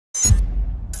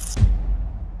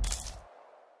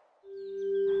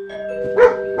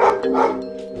It's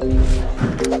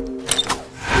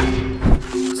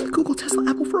like Google, Tesla,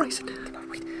 Apple, Verizon.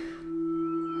 Wait.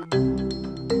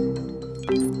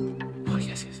 Oh,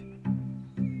 yes.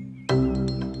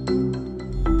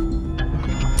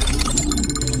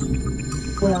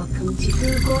 Welcome to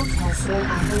Google, Tesla,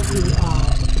 Apple, VR.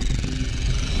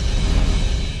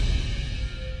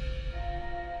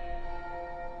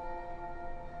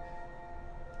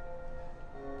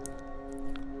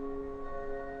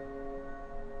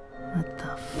 What the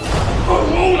fuck?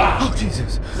 Oh,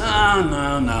 Jesus.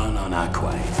 No, not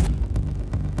quite.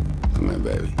 Come here,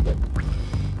 baby.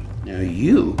 Now,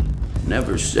 you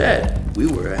never said we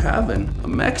were having a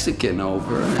Mexican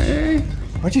over, eh?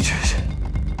 Why'd you choose?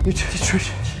 You choose.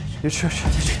 It's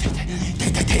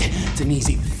an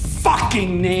easy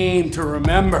fucking name to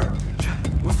remember.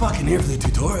 We're fucking here for the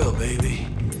tutorial, baby.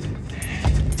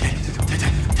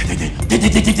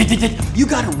 You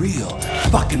got a real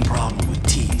fucking problem with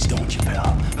T's, don't you,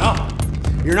 pal? No,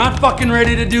 you're not fucking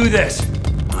ready to do this.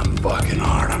 I'm fucking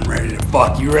hard. I'm ready to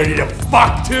fuck. You ready to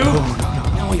fuck too?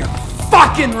 No, you're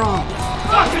fucking wrong.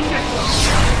 Fucking get.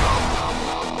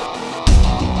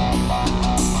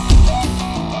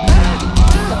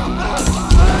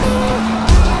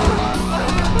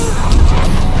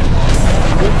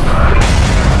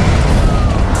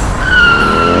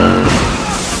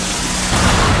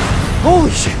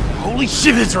 Holy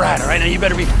shit, it's right. All right, now you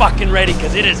better be fucking ready,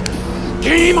 because it is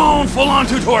game on, full-on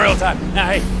tutorial time. Now,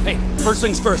 hey, first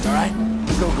things first, all right?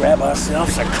 Let's go grab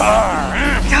ourselves a car.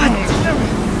 God damn it.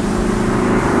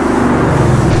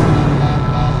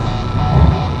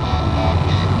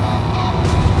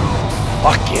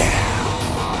 Fuck yeah.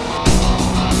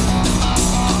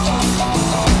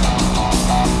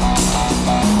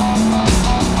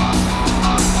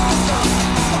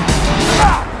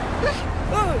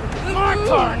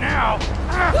 Car now!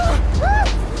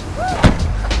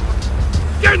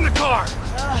 Get in the car!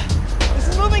 This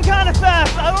is moving kind of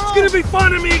fast. I don't know. It's gonna be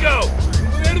fun, amigo!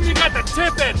 The enemy got the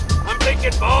tipping! I'm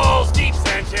thinking balls deep,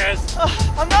 Sanchez!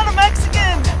 I'm not a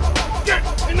Mexican! Get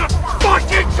in the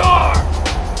fucking car!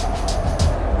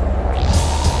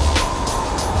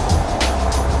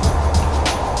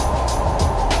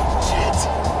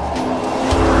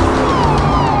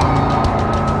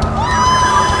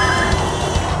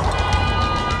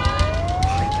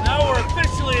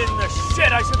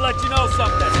 I should let you know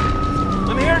something.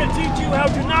 I'm here to teach you how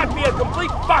to not be a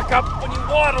complete fuck-up when you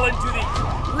waddle into the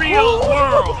real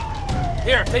world.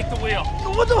 Here, take the wheel.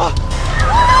 What the?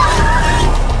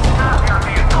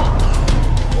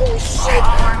 Holy shit!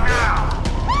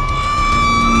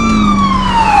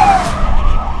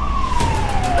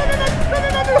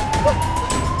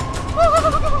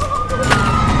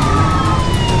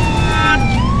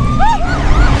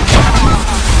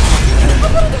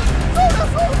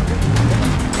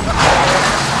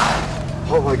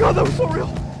 Oh my god, that was so real.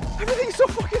 Everything's so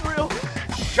fucking real.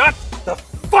 Shut the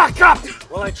fuck up!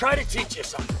 Well, I try to teach you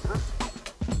something, huh?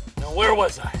 Now, where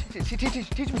was I? Teach me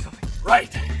something.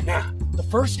 Right. Now, the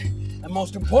first and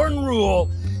most important rule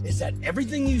is that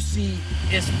everything you see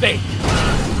is fake.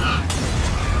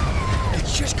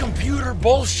 It's just computer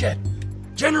bullshit.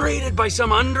 Generated by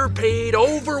some underpaid,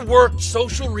 overworked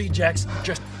social rejects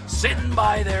just sitting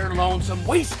by their lonesome,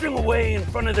 wasting away in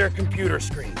front of their computer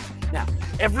screens. Now,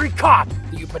 every cop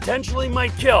that you potentially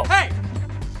might kill... Hey!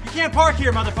 You can't park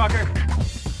here, motherfucker!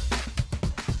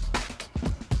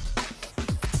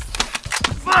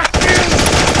 Fuck you!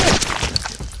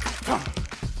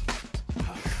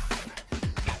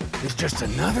 It's just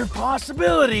another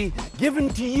possibility given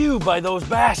to you by those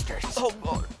bastards. Oh,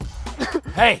 God.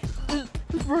 Hey!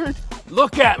 Right.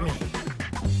 Look at me!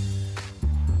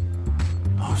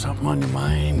 Oh, something on your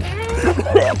mind?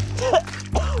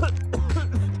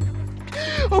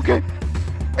 Okay,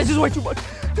 this is way too much.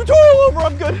 Tutorial over,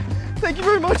 I'm good. Thank you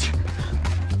very much.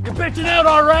 You're bitching out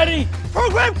already?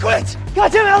 Program quit!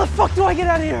 God damn it, how the fuck do I get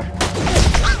out of here?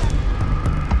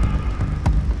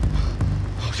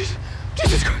 Oh,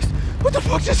 Jesus Christ, what the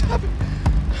fuck just happened?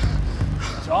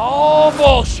 It's all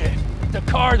bullshit. The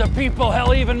car, the people,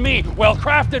 hell, even me.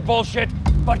 Well-crafted bullshit,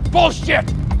 but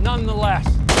bullshit nonetheless.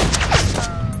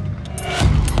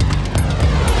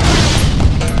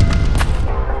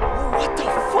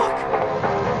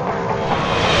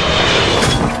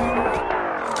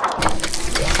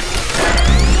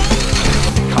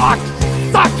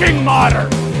 Fucking modern!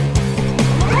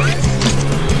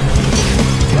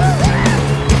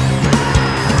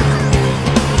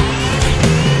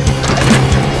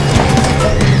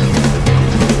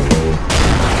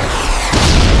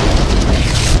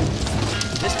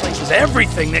 This place is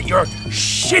everything that your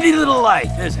shitty little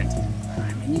life isn't.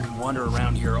 I mean, and you can wander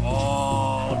around here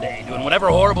all day doing whatever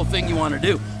horrible thing you want to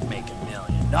do. Make $1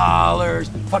 million,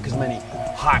 fuck as many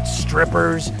hot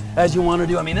strippers as you want to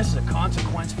do. I mean, this is a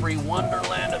consequence-free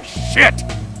wonderland of shit.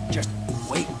 Just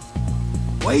wait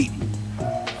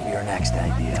for your next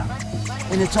idea.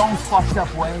 In its own fucked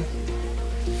up way,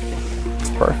 it's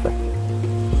perfect.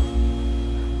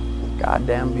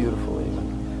 Goddamn beautiful, even.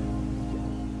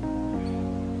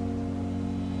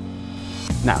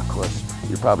 Now, of course,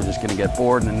 you're probably just gonna get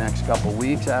bored in the next couple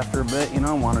weeks after a bit, you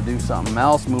know, want to do something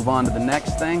else, move on to the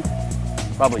next thing.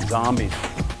 Probably zombies.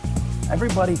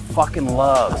 Everybody fucking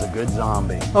loves a good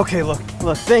zombie. Okay, look,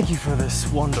 thank you for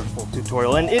this wonderful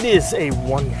tutorial, and it is a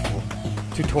wonderful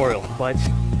tutorial, but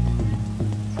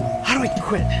how do I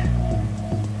quit?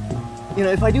 You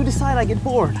know, if I do decide I get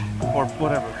bored, or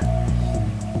whatever.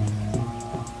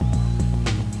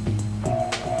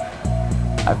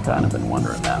 I've kind of been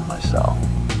wondering that myself.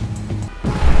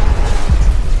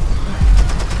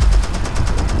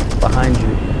 Behind you.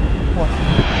 What?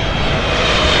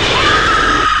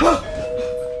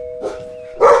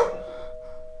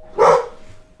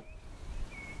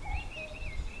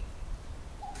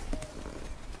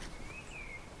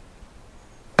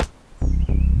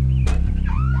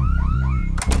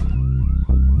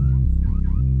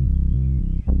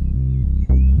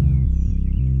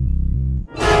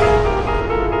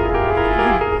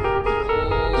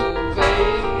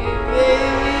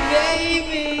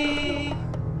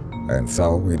 And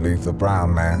so we leave the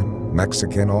brown man,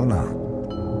 Mexican or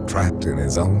not, trapped in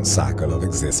his own cycle of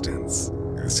existence.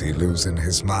 Is he losing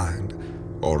his mind,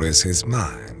 or is his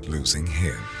mind losing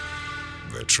him?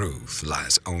 The truth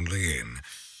lies only in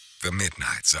the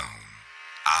Midnight Zone.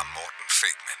 I'm Morton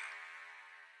Figman.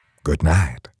 Good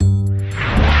night.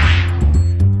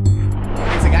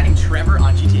 It's a guy named Trevor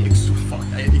on GTA.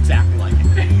 Exactly like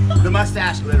it. The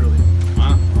mustache, literally.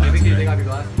 Huh? I think you take off your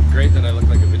glasses. Great that I look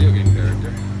like a video game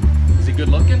character. Is he good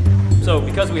looking? So,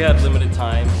 because we had limited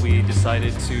time, we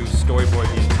decided to storyboard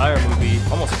the entire movie,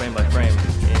 almost frame by frame, in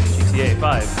GTA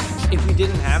 5. If we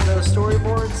didn't have those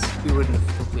storyboards, we wouldn't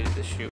have completed this shoot.